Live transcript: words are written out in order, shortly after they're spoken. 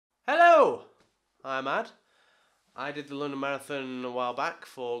I'm Ad. I did the London Marathon a while back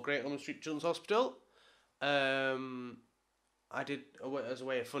for Great Ormond Street Children's Hospital. I did, as a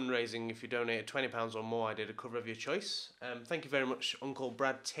way of fundraising, if you donated £20 or more, I did a cover of your choice. Thank you very much, Uncle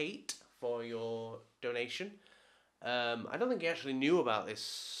Brad Tate, for your donation. I don't think he actually knew about this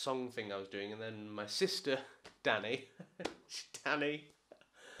song thing I was doing, and then my sister, Danny,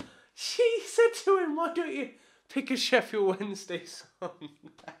 she said to him, why don't you pick a Sheffield Wednesday song?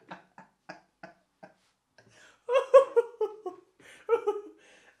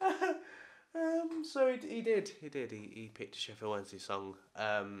 So he did. He picked a Sheffield Wednesday song.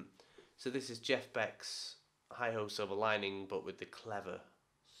 So this is Jeff Beck's Hi Ho Silver Lining, but with the clever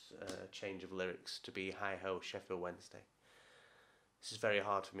change of lyrics to be Hi Ho Sheffield Wednesday. This is very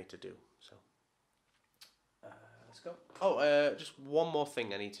hard for me to do. So let's go. Oh, just one more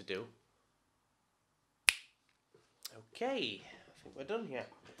thing I need to do. Okay, I think we're done here.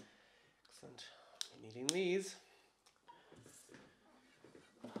 Excellent. I'm needing these.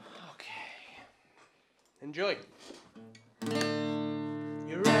 Enjoy.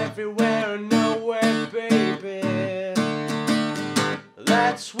 You're everywhere and nowhere, baby.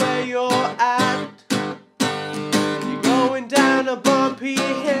 That's where you're at. You're going down a bumpy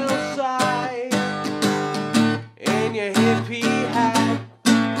hillside in your hippie hat,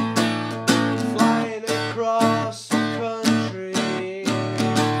 flying across the country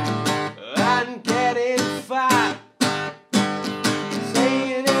and getting fat,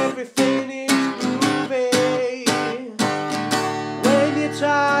 saying everything is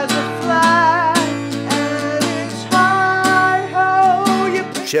tires are flat and it's hi-ho, you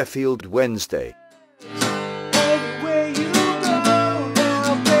Sheffield Wednesday. Anywhere you go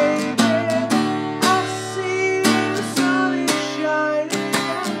now, baby, I see the sun is shining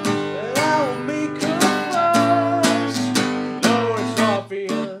and I will make a fuss. No, it's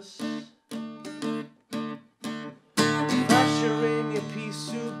obvious. Pressure in your pea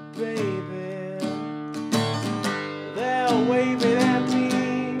soup, baby. They're waving at me.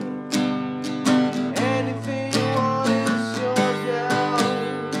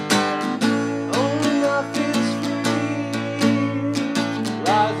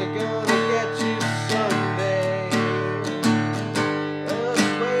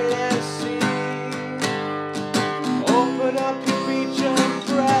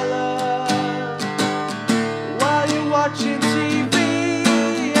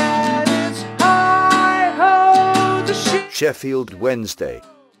 Sheffield Wednesday.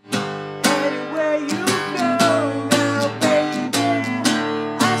 Anywhere you go now, baby,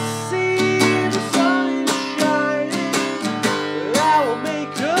 I see the sun shining, but I will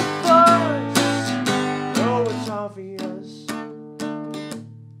make a fuss. No, it's obvious.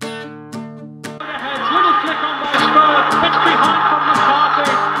 Little flick on by Spur. It's behind from McCarthy.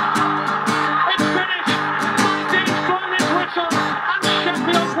 It's finished. Dean's blown his whistle, and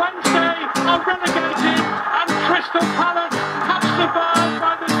Sheffield Wednesday are relegated, and Crystal Palace have survived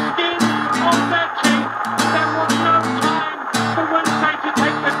by the skin of their teeth. There was no time for Wednesday to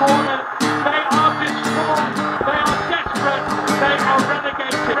take the corner. They are distraught. They are desperate. They are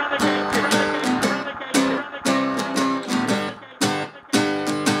relegated.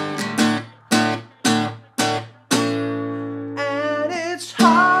 And it's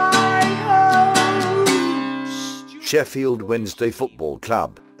hi-ho. Sheffield Wednesday Football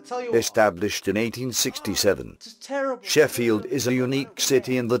Club. Established in 1867, Sheffield is a unique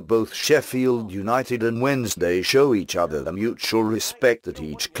city in that both Sheffield United and Wednesday show each other the mutual respect that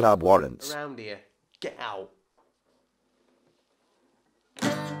each club warrants. Around here, get out.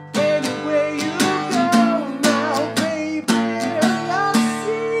 Anywhere you go now, baby, I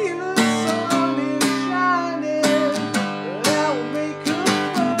see the sun is shining, and I will make a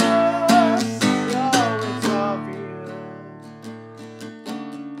fuss. Oh, it's obvious.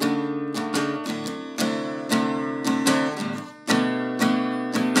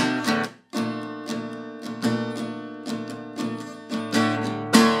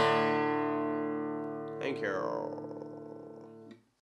 Thank you.